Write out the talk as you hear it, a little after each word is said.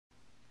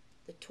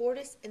The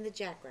Tortoise and the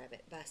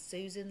Jackrabbit by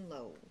Susan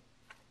Lowell.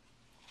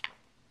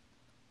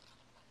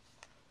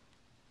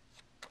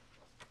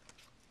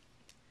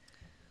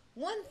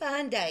 One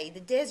fine day,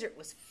 the desert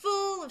was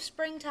full of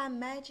springtime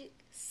magic.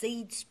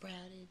 Seeds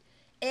sprouted,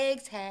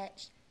 eggs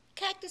hatched,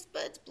 cactus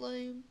buds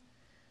bloomed.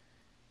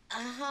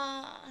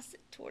 Aha, said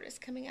Tortoise,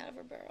 coming out of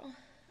her burrow.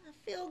 I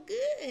feel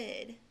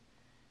good.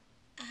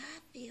 I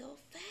feel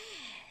fast.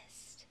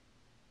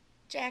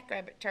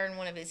 Jackrabbit turned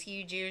one of his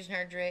huge ears in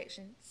her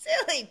direction.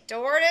 Silly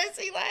Tortoise,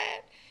 he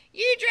laughed.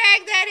 You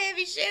drag that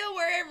heavy shell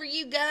wherever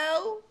you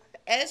go.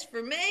 As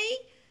for me,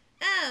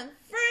 I'm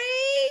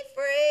free,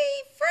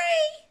 free,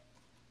 free.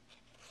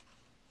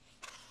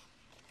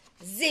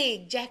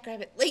 Zig,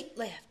 Jackrabbit leaped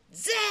left.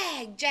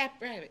 Zag,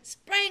 Jackrabbit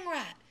sprang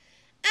right.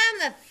 I'm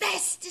the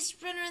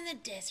fastest runner in the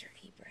desert,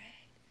 he bragged.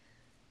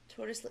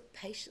 Tortoise looked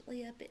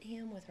patiently up at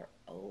him with her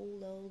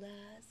old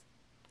eyes.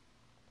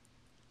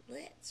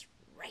 Let's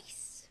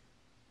race,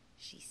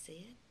 she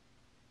said.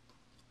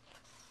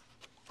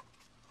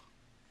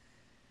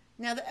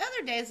 Now the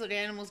other desert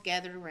animals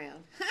gathered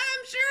around.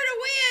 I'm sure to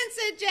win,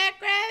 said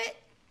Jackrabbit.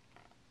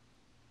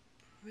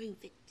 Prove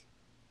it,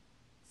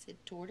 said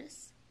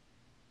Tortoise.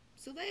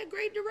 So they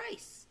agreed to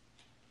race.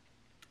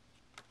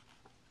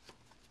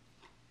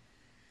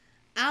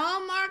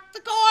 I'll mark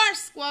the course,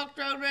 squawked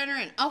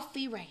Roadrunner, and off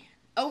he ran.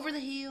 Over the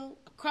hill,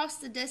 across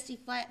the dusty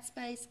flat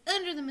space,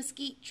 under the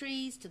mesquite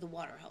trees to the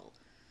waterhole.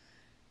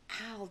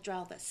 I'll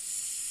draw the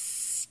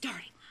starting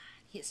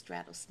line, hissed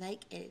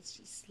Rattlesnake as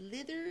she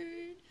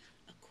slithered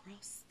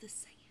across the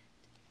sand.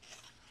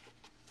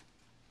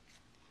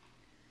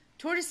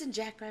 Tortoise and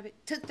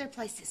Jackrabbit took their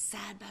places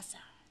side by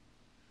side.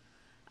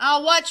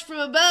 I'll watch from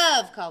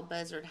above, called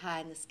Buzzard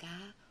high in the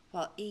sky,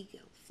 while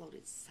Eagle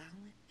floated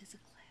silent as a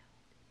cloud.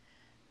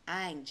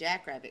 Eyeing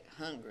Jackrabbit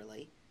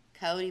hungrily,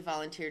 Cody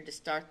volunteered to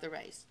start the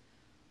race.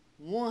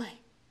 1,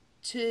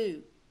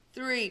 2,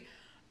 3.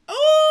 Ooh!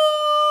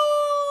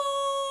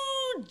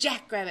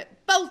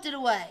 Jackrabbit bolted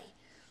away.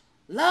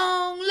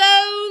 Long,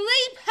 low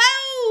leap,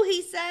 ho,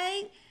 he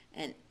sang,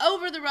 and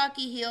over the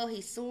rocky hill he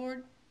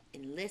soared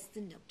in less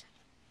than no time.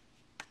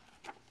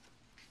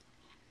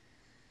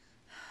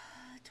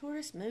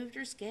 Tortoise moved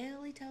her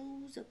scaly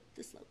toes up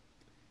the slope.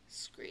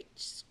 Scritch,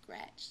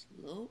 scratch,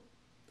 lump,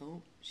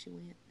 thump, she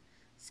went.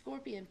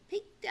 Scorpion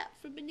peeked out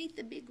from beneath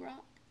the big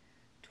rock.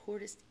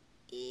 Tortoise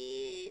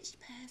edged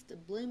past a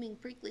blooming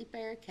prickly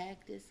pear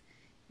cactus,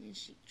 and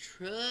she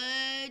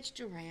trudged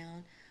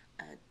around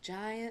a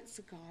giant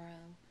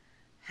saguaro.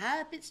 High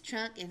up its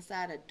trunk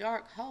inside a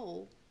dark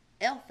hole,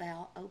 Elf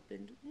Owl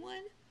opened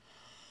one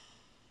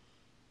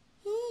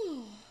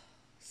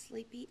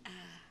sleepy eye.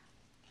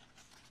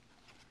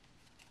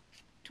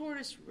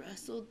 Tortoise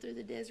rustled through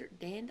the desert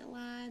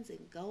dandelions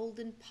and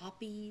golden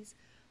poppies,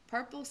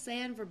 purple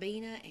sand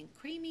verbena and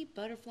creamy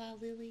butterfly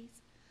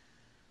lilies.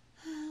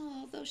 Oh,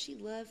 although she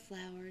loved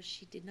flowers,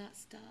 she did not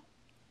stop.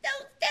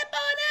 Don't step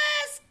on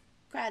us,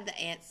 cried the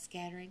ants,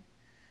 scattering.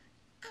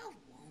 I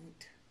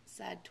won't,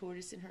 sighed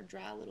Tortoise in her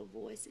dry little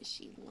voice as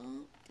she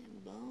lumped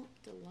and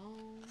bumped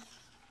along.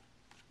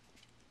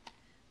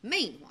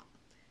 Meanwhile,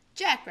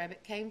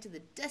 Jackrabbit came to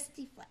the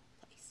dusty flat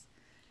place.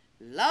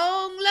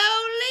 Long, low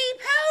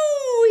leap,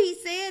 ho, he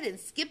said, and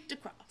skipped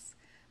across.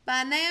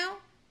 By now,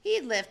 he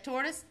had left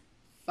Tortoise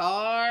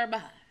far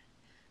behind.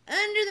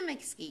 Under the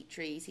mesquite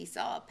trees, he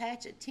saw a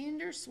patch of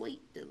tender,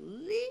 sweet,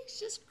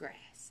 delicious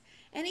grass,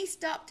 and he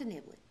stopped to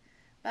nibble it.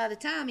 By the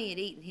time he had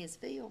eaten his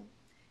fill,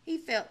 he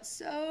felt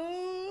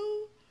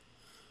so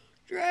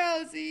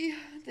drowsy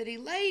that he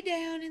lay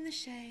down in the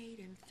shade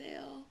and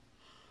fell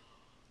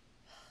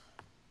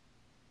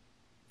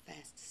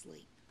fast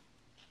asleep.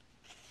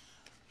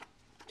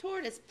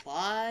 Tortoise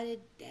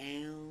plodded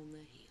down the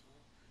hill.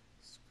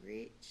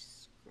 Scritch,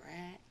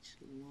 scratch,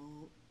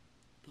 lump,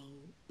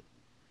 thump.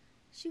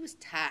 She was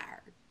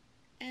tired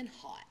and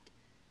hot,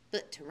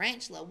 but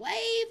Tarantula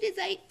waved his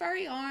 8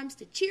 furry arms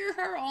to cheer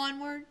her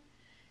onward.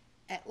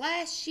 At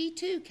last she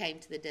too came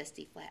to the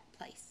dusty flat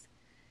place.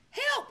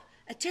 Help!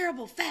 A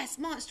terrible fast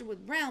monster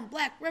with round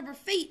black rubber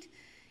feet.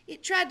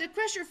 It tried to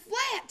crush her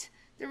flat.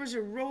 There was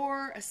a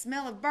roar, a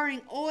smell of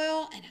burning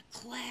oil, and a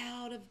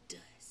cloud of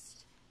dust.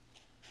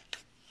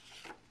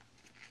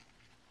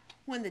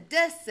 When the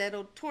dust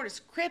settled, Tortoise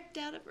crept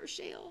out of her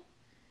shell.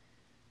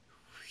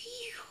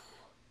 Whew,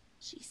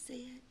 she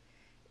said,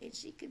 and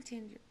she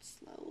continued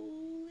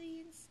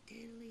slowly and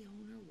steadily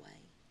on her way.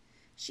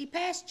 She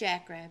passed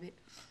Jackrabbit,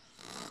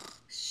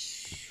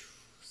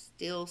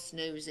 still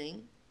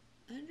snoozing,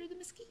 under the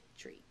mesquite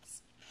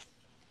trees.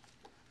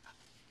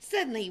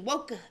 Suddenly he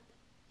woke up.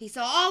 He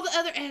saw all the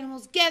other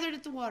animals gathered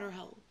at the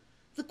waterhole.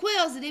 The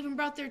quails had even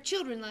brought their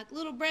children like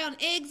little brown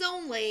eggs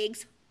on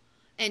legs,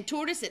 and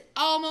Tortoise had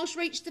almost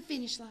reached the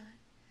finish line.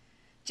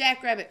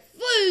 Jackrabbit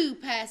flew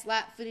past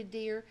light-footed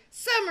deer,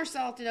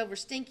 somersaulted over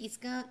Stinky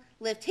Skunk,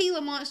 left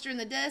Gila Monster in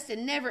the dust,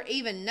 and never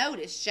even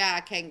noticed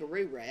Shy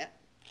Kangaroo Rat.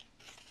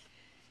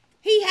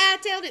 He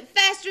hightailed it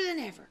faster than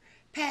ever,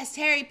 past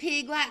Hairy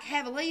Pig like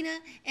Javelina,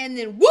 and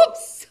then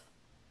whoops!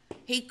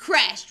 He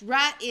crashed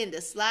right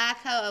into Sly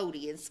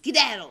Coyote and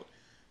skedaddled,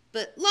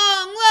 but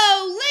long,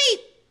 low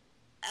leap.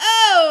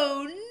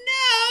 Oh,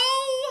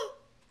 no!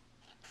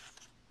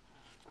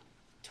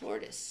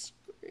 Tortoise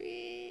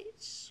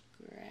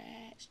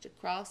scratched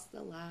across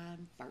the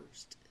line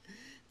first.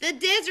 The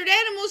desert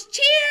animals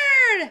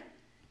cheered.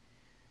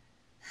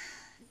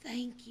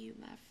 Thank you,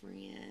 my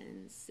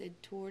friends,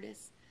 said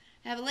Tortoise.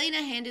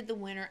 Evelina handed the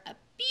winner a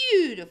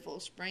beautiful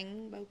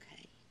spring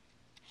bouquet.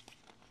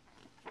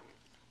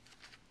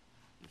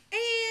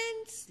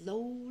 And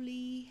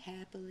slowly,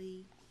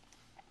 happily,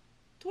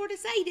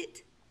 Tortoise ate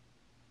it.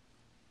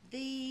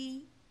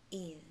 The